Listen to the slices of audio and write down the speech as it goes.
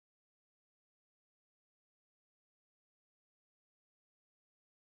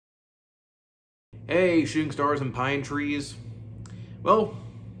Hey, shooting stars and pine trees. Well,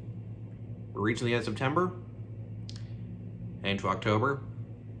 we're reaching the end of September, into October.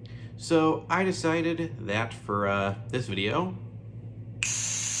 So I decided that for this video,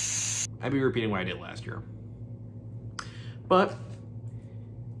 I'd be repeating what I did last year. But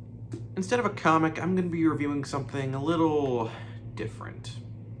instead of a comic, I'm going to be reviewing something a little different.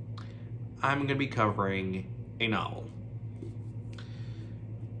 I'm going to be covering a novel.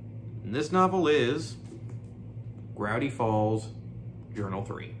 And this novel is Gravity Falls, Journal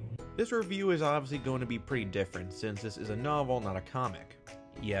 3. This review is obviously going to be pretty different since this is a novel, not a comic.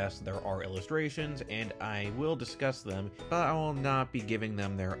 Yes, there are illustrations, and I will discuss them, but I will not be giving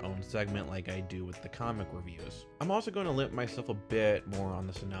them their own segment like I do with the comic reviews. I'm also going to limit myself a bit more on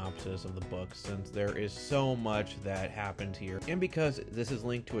the synopsis of the book since there is so much that happens here, and because this is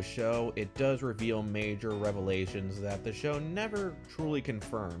linked to a show, it does reveal major revelations that the show never truly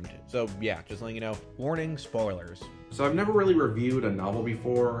confirmed. So yeah, just letting you know, warning, spoilers. So I've never really reviewed a novel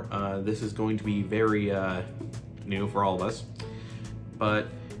before. This is going to be very new for all of us. But,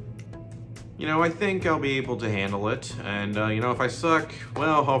 you know, I think I'll be able to handle it. And, you know, if I suck,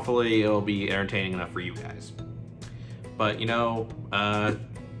 well, hopefully it'll be entertaining enough for you guys. But, you know, I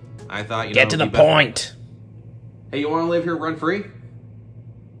thought, you know... Get to the point! Hey, you want to live here run free?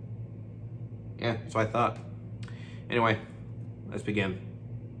 Yeah, that's what I thought. Anyway, let's begin.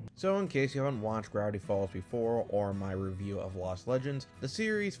 So in case you haven't watched Gravity Falls before, or my review of Lost Legends, the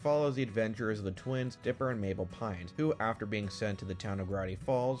series follows the adventures of the twins Dipper and Mabel Pines, who, after being sent to the town of Gravity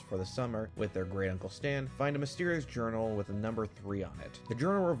Falls for the summer with their great uncle Stan, find a mysterious journal with a number 3 on it. The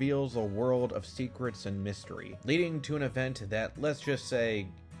journal reveals a world of secrets and mystery, leading to an event that, let's just say,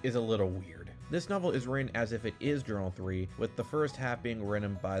 is a little weird. This novel is written as if it is Journal 3, with the first half being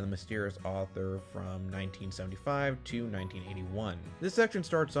written by the mysterious author from 1975 to 1981. This section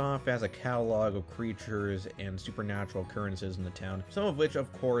starts off as a catalog of creatures and supernatural occurrences in the town, some of which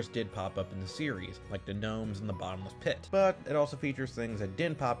of course did pop up in the series, like the gnomes in the bottomless pit. But it also features things that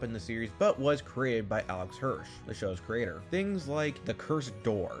didn't pop in the series, but was created by Alex Hirsch, the show's creator. Things like the Cursed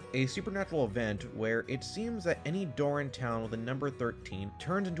Door, a supernatural event where it seems that any door in town with a number 13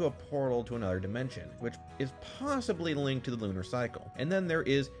 turns into a portal to another dimension, which is possibly linked to the lunar cycle. And then there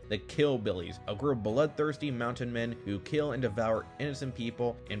is the Killbillies, a group of bloodthirsty mountain men who kill and devour innocent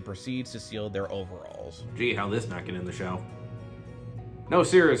people and proceeds to steal their overalls. Gee, how this not get in the show? No,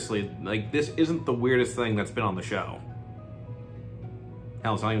 seriously, like, this isn't the weirdest thing that's been on the show.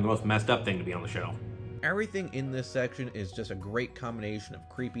 Hell, it's not even the most messed up thing to be on the show. Everything in this section is just a great combination of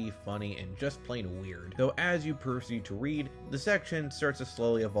creepy, funny, and just plain weird. Though as you proceed to read, the section starts to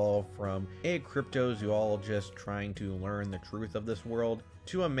slowly evolve from a cryptozoologist trying to learn the truth of this world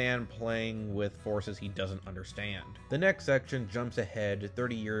to a man playing with forces he doesn't understand. The next section jumps ahead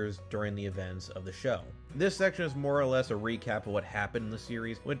 30 years during the events of the show. This section is more or less a recap of what happened in the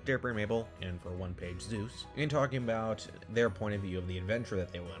series with Dipper and Mabel, and for one page Zeus, and talking about their point of view of the adventure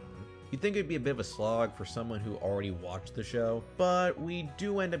that they went on. You'd think it'd be a bit of a slog for someone who already watched the show, but we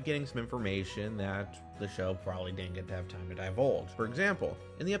do end up getting some information that the show probably didn't get to have time to divulge. For example,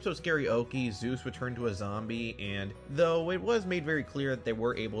 in the episode Scary Okie, Zeus returned to a zombie, and though it was made very clear that they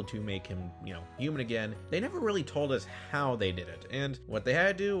were able to make him, you know, human again, they never really told us how they did it, and what they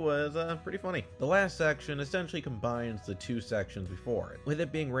had to do was pretty funny. The last section essentially combines the 2 sections before it, with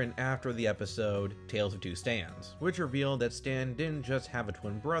it being written after the episode Tales of Two Stans, which revealed that Stan didn't just have a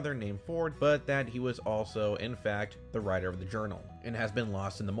twin brother named Ford, but that he was also, in fact, the writer of the journal, and has been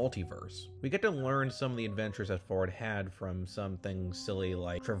lost in the multiverse. We get to learn some of the adventures that Ford had, from something silly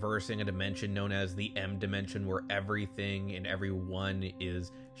like traversing a dimension known as the M dimension where everything and everyone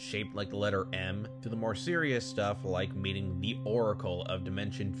is shaped like the letter M, to the more serious stuff like meeting the Oracle of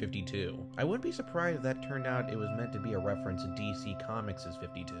Dimension 52. I wouldn't be surprised if that turned out it was meant to be a reference to DC Comics'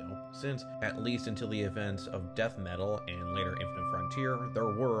 52, since at least until the events of Death Metal and later Infinite Frontier, there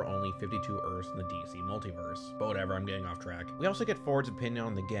were only 52 Earths in the DC multiverse. But whatever, I'm getting off track. We also get Ford's opinion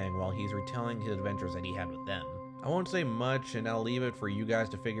on the gang while he's retelling his adventures that he had with them. I won't say much, and I'll leave it for you guys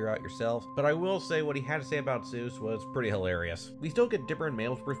to figure out yourself, but I will say what he had to say about Zeus was pretty hilarious. We still get Dipper and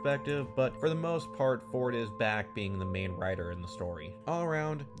Mabel's perspective, but for the most part, Ford is back being the main writer in the story. All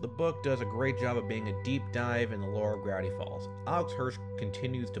around, the book does a great job of being a deep dive in the lore of Gravity Falls. Alex Hirsch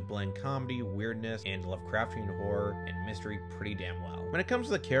continues to blend comedy, weirdness, and Lovecraftian horror and mystery pretty damn well. When it comes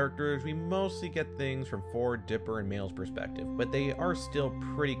to the characters, we mostly get things from Ford, Dipper, and Mabel's perspective, but they are still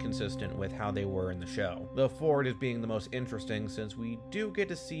pretty consistent with how they were in the show, though Ford as being the most interesting since we do get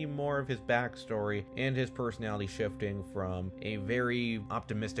to see more of his backstory and his personality shifting from a very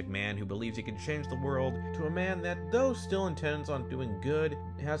optimistic man who believes he can change the world to a man that, though still intends on doing good,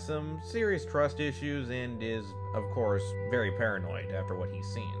 has some serious trust issues and is, of course, very paranoid after what he's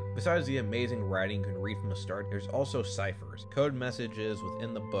seen. Besides the amazing writing you can read from the start, there's also ciphers, code messages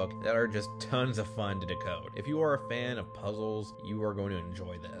within the book that are just tons of fun to decode. If you are a fan of puzzles, you are going to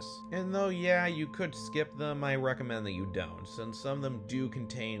enjoy this. And though, yeah, you could skip them, I recommend that you don't, since some of them do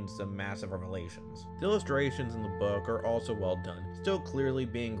contain some massive revelations. The illustrations in the book are also well done, still clearly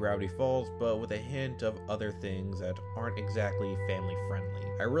being Gravity Falls, but with a hint of other things that aren't exactly family friendly.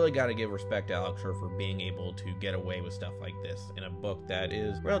 I really gotta give respect to Alex for being able to get away with stuff like this in a book that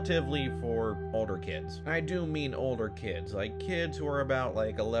is relatively for older kids. And I do mean older kids, like kids who are about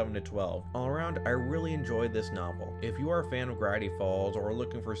like 11 to 12. All around, I really enjoyed this novel. If you are a fan of Gravity Falls or are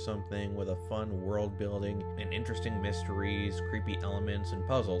looking for something with a fun world building and interesting mysteries, creepy elements, and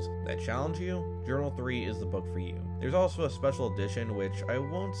puzzles that challenge you, Journal 3 is the book for you. There's also a special edition which I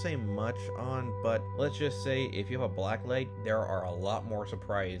won't say much on, but let's just say if you have a blacklight, there are a lot more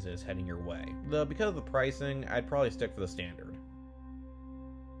surprises heading your way. Though because of the pricing, I'd probably stick for the standard.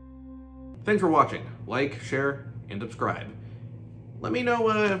 Thanks for watching. Like, share, and subscribe. Let me know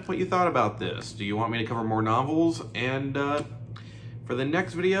what you thought about this. Do you want me to cover more novels? And for the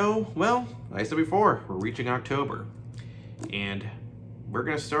next video, well, like I said before, we're reaching October. And we're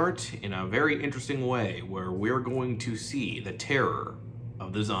going to start in a very interesting way where we're going to see the terror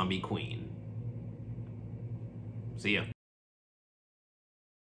of the Zombie Queen. See ya.